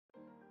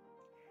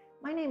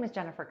My name is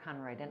Jennifer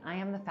Conroyd, and I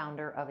am the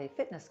founder of a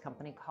fitness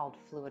company called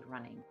Fluid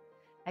Running.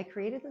 I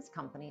created this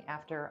company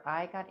after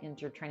I got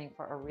injured training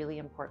for a really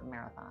important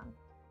marathon.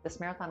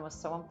 This marathon was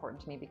so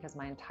important to me because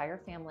my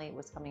entire family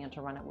was coming in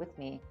to run it with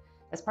me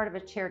as part of a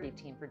charity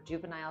team for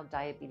Juvenile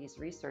Diabetes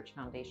Research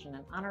Foundation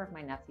in honor of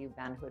my nephew,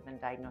 Ben, who had been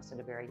diagnosed at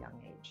a very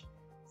young age.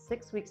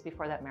 6 weeks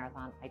before that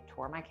marathon, I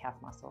tore my calf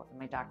muscle and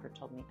my doctor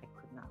told me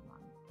I could not run.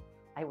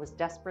 I was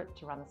desperate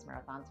to run this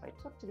marathon, so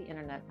I took to the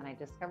internet and I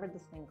discovered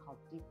this thing called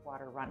deep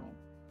water running.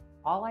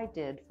 All I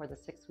did for the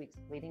 6 weeks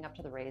leading up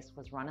to the race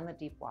was run in the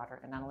deep water,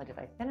 and not only did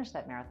I finish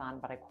that marathon,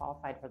 but I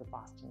qualified for the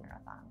Boston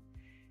Marathon.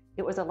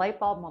 It was a light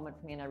bulb moment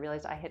for me, and I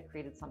realized I had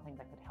created something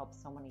that could help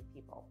so many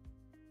people.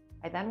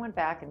 I then went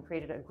back and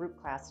created a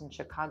group class in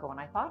Chicago, and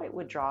I thought it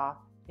would draw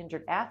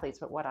injured athletes,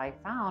 but what I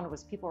found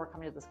was people were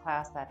coming to this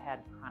class that had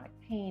chronic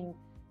pain,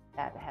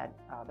 that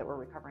were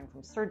recovering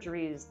from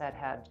surgeries, that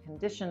had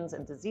conditions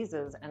and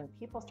diseases, and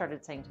people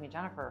started saying to me,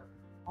 Jennifer,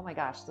 oh my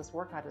gosh, this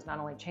workout has not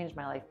only changed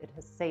my life, it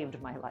has saved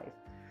my life.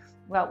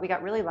 Well, we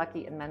got really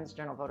lucky and Men's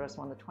Journal voted us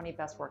one of the 20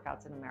 best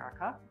workouts in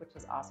America, which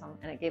is awesome,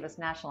 and it gave us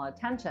national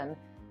attention.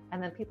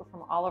 And then people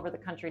from all over the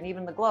country and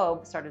even the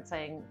globe started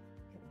saying,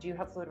 do you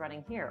have Fluid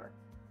Running here?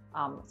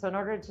 So in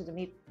order to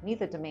meet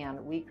the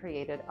demand, we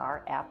created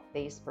our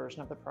app-based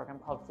version of the program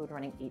called Fluid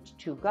Running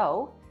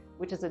H2Go,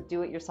 which is a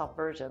do-it-yourself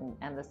version.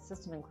 And the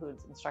system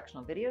includes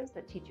instructional videos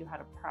that teach you how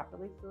to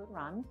properly fluid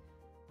run.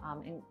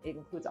 It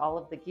includes all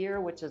of the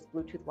gear, which is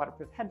Bluetooth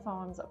waterproof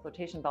headphones, a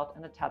flotation belt,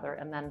 and a tether,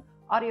 and then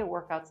audio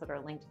workouts that are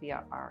linked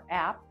via our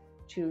app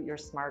to your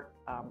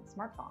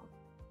smartphone.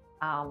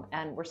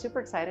 And we're super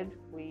excited.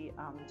 We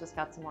just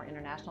got some more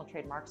international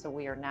trademarks, so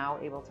we are now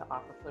able to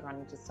offer fluid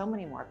running to so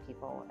many more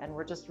people. And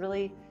we're just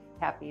really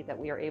happy that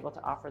we are able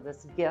to offer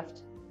this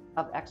gift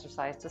of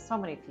exercise to so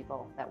many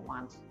people that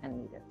want and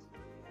need it.